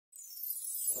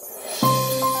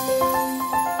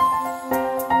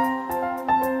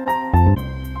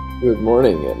Good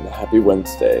morning and happy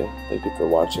Wednesday. Thank you for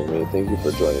watching me. Thank you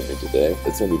for joining me today.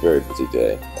 It's going to be a very busy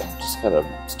day. I'm just kind of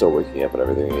still waking up and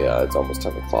everything. Yeah, it's almost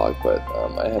 10 o'clock, but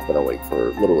I have been awake for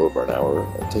a little over an hour.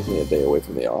 I'm taking a day away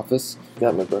from the office.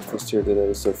 Got my breakfast here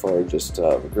today so far, just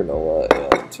granola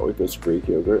and Oikos Greek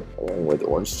yogurt along with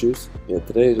orange juice. Yeah,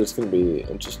 today is just going to be an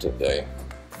interesting day.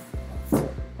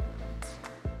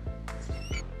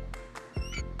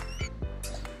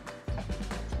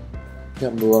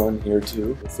 Got Mulan here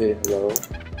too. Say hello.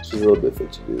 She's a little bit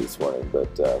fidgety this morning,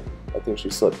 but I think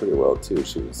she slept pretty well too.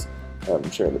 She was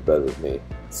sharing the bed with me.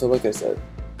 So like I said,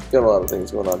 got a lot of things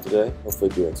going on today.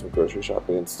 Hopefully doing some grocery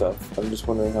shopping and stuff. I'm just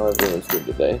wondering how everyone's doing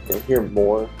today. I hear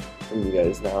more from you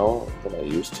guys now than I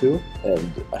used to,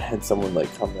 and I had someone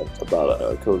like comment about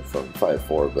a code from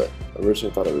 5-4, but I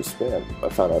originally thought it was spam. I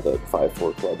found out that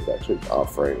 5-4 Club is actually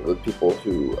offering the people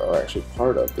who are actually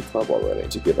part of the club already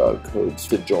to give out codes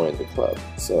to join the club.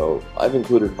 So I've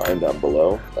included mine down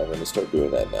below. I'm going to start doing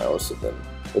that now, so then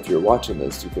if you're watching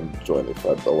this, you can join the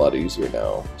club a lot easier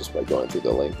now just by going through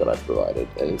the link that I've provided,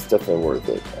 and it's definitely worth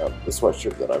it. The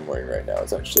sweatshirt that I'm wearing right now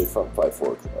is actually from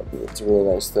 5-4 Club. It's a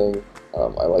really nice thing.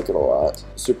 I like it a lot.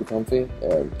 Super comfy,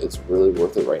 and it's really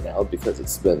worth it right now because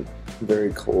it's been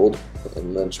very cold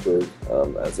in Lynchburg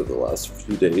as of the last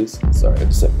few days. Sorry, I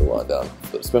just set Mulan down.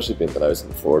 But especially being that I was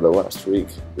in Florida last week,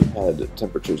 we had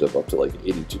temperatures up to like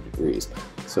 82 degrees.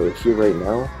 So here right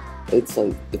now, it's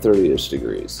like 30-ish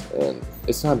degrees, and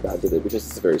it's not bad today because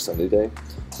it's a very sunny day,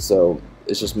 so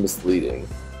it's just misleading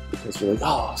because you're like,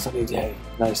 oh, sunny day,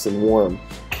 nice and warm.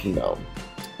 No,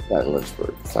 not in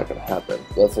Lynchburg. It's not going to happen.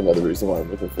 That's another reason why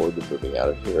I'm looking forward to moving out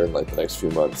of here in like the next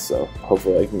few months, so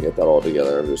hopefully I can get that all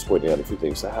together. I'm just waiting on a few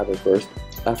things to happen first.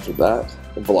 After that,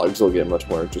 the vlogs will get much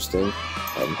more interesting.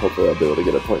 Hopefully I'll be able to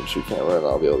get a point and shoot camera, and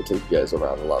I'll be able to take you guys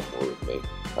around a lot more with me.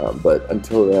 But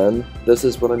until then, this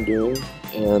is what I'm doing,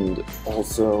 and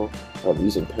also I'm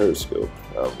using Periscope,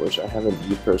 which I haven't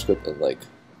used Periscope in like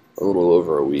a little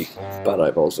over a week, but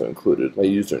I've also included my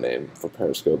username for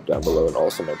Periscope down below and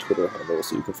also my Twitter handle,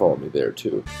 so you can follow me there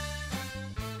too.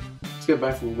 Let's get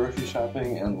back from grocery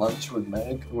shopping and lunch with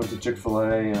Meg. We went to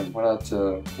Chick-fil-A and went out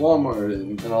to Walmart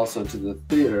and also to the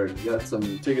theater and got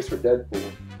some tickets for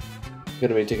Deadpool.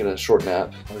 Gonna be taking a short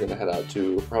nap. We're gonna head out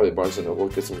to probably Barnes & Noble,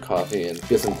 get some coffee and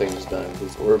get some things done,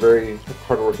 because we're very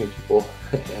hardworking people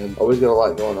and always got a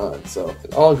lot going on, so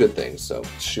all good things. So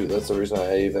shoot, that's the reason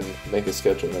I even make a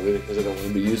schedule and everything, because I don't want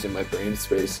to be using my brain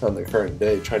space on the current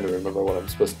day trying to remember what I'm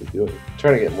supposed to be doing. I'm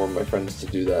trying to get more of my friends to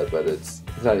do that, but it's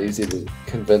not easy to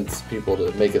convince people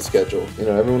to make a schedule. You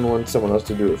know, everyone wants someone else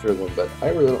to do it for them, but I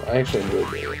actually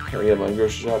enjoy doing it. I got my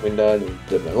grocery shopping done, and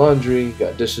did my laundry,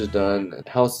 got dishes done, and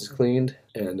house is cleaned.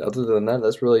 And other than that,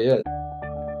 that's really it.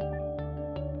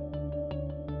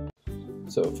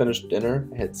 So finished dinner,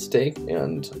 I had steak,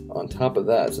 and on top of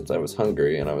that, since I was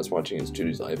hungry and I was watching It's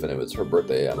Judy's Life and it was her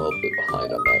birthday, I'm a little bit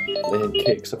behind on that. They had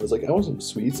cakes, so I was like, I want some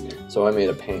sweets. So I made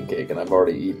a pancake, and I've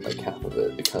already eaten like half of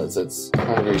it because it's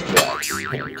Hungry Jack's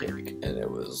pancake, and it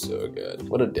was so good.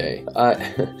 What a day. I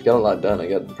got a lot done. I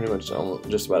got pretty much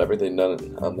just about everything done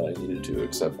that I needed to,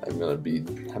 except I'm going to be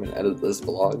having to edit this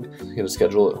vlog. I'm going to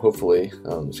schedule it, hopefully,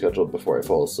 schedule it before I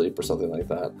fall asleep or something like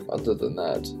that. Other than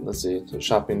that, let's see, so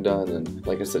shopping done, and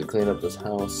like I said, clean up this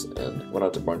house, and went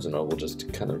out to Barnes & Noble just to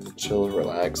kind of chill and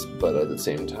relax, but at the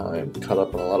same time, caught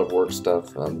up on a lot of work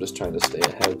stuff. I'm just trying to stay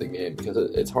ahead of the game, because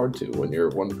it's hard to when you're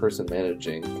one person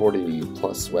managing 40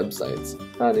 plus websites.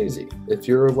 Not easy. If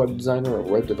you're a web designer or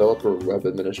web developer or web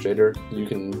administrator, you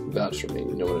can vouch for me,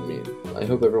 you know what I mean. I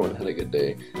hope everyone had a good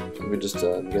day. We just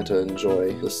get to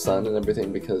enjoy the sun and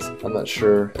everything, because I'm not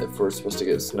sure if we're supposed to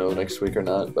get snow next week or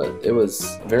not, but it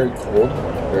was very cold,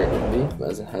 very windy,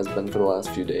 as it has been for the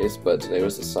last few days, but today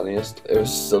was the sunniest. It was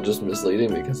still just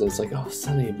misleading because it's like, oh,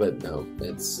 sunny, but no,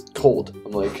 it's cold.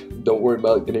 I'm like, don't worry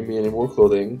about getting me any more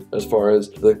clothing as far as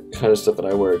the kind of stuff that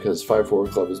I wear, because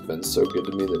 5-4 Club has been so good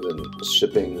to me. They've been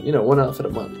shipping, you know, one outfit a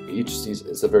month each season.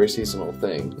 It's a very seasonal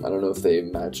thing. I don't know if they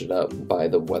match it up by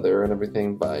the weather and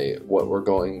everything, by what we're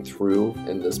going through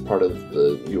in this part of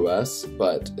the US,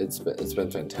 but it's been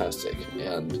fantastic.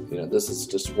 And you know, this is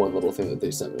just one little thing that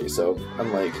they sent me, so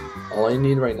I'm like, all I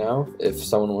need right now, if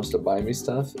someone wants to buy me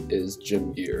stuff, is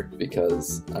gym gear,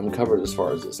 because I'm covered as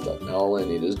far as this stuff. Now all I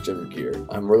need is gym gear.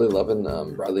 I'm really loving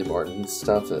Bradley Martin's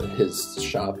stuff, his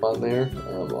shop on there.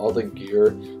 All the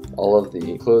gear, all of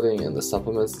the clothing and the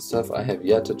supplements and stuff. I have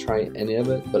yet to try any of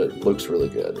it, but it looks really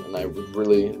good, and I would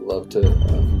really love to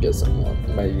get some.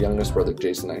 My youngest brother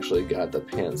Jason actually got the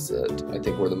pants that I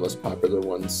think were the most popular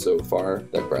ones so far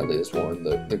that Bradley has worn,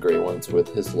 the gray ones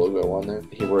with his logo on there.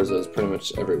 He wears those pretty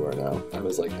much everywhere now. I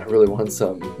was like, I really want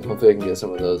some. Hopefully I can get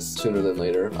some of those sooner than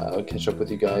later. I'll catch up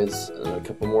with you guys in a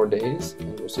couple more days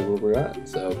and we'll see where we're at.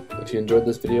 So if you enjoyed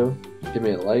this video, give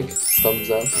me a like,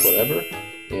 thumbs up, whatever,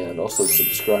 and also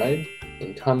subscribe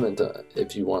and comment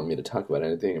if you want me to talk about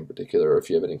anything in particular or if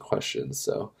you have any questions.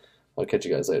 So I'll catch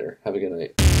you guys later. Have a good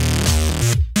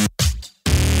night.